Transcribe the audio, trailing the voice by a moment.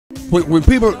when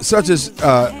people such as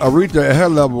Aretha at her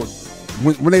level,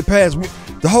 when they pass,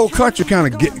 the whole country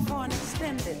kind of get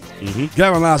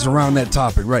galvanized around that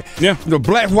topic, right? Yeah.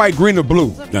 Black, white, green, or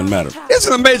blue. Doesn't matter.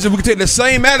 Isn't it amazing we can take the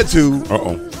same attitude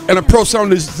and approach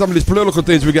some of these political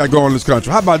things we got going in this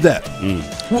country? How about that?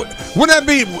 Wouldn't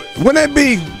that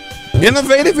be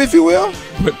innovative, if you will?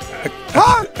 But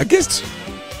I guess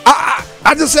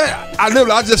I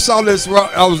just saw this.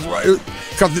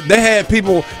 Because they had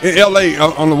people in L.A.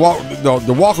 on the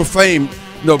Walk of Fame,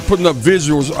 putting up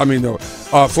visuals. I mean,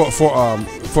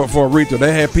 for Aretha,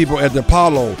 they had people at the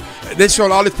Apollo. They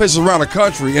showed all these places around the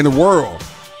country and the world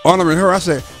honoring her. I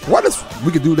said, what if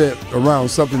we could do that around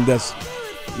something that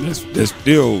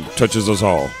still touches us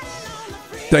all?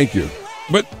 Thank you.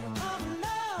 But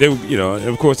they,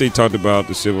 of course, they talked about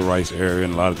the civil rights era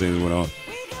and a lot of things went on.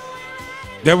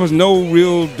 There was no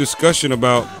real discussion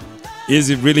about, is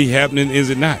it really happening? Is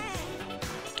it not?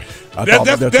 I don't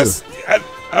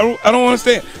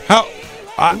understand how.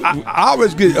 I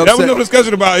always get upset. There was no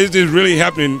discussion about, is this really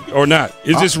happening or not?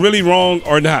 Is this really wrong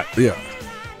or not? Yeah.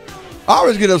 I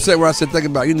always get upset when I sit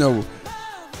thinking about,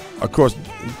 of course,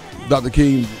 Dr.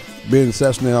 King being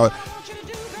assassinated.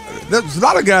 There's a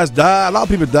lot of guys died. A lot of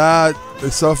people died.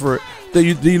 They suffered. Then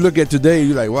you look at today,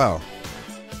 you're like, wow.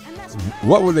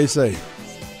 What would they say?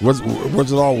 Was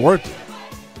it all worth it?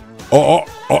 Or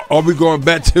are we going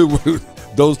back to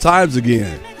those times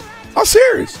again? I'm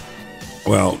serious.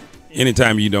 Well,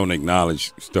 anytime you don't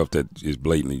acknowledge stuff that is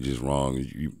blatantly just wrong,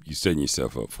 you're setting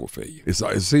yourself up for failure.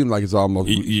 It seems like it's almost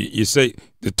you say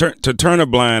to turn a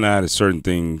blind eye to certain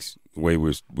things the way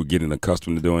we're getting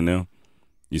accustomed to doing now.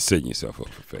 You're setting yourself up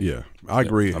for failure. Yeah, I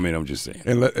agree. I mean, I'm just saying.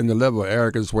 And the level of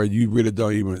arrogance where you really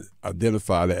don't even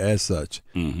identify it as such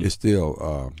is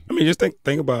still. I mean, just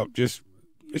think about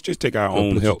let's just take our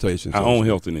own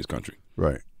health in this country.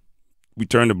 Right. We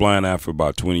turned a blind eye for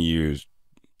about 20 years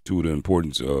to the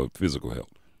importance of physical health.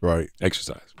 Right.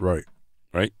 Exercise. Right.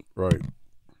 Right. Right.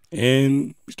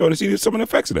 And we started to see some of the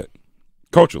effects of that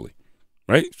culturally.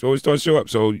 Right. So it started to show up.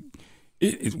 So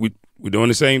we're doing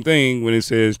the same thing when it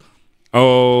says,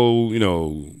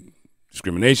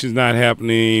 discrimination is not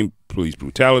happening, police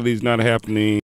brutality is not happening.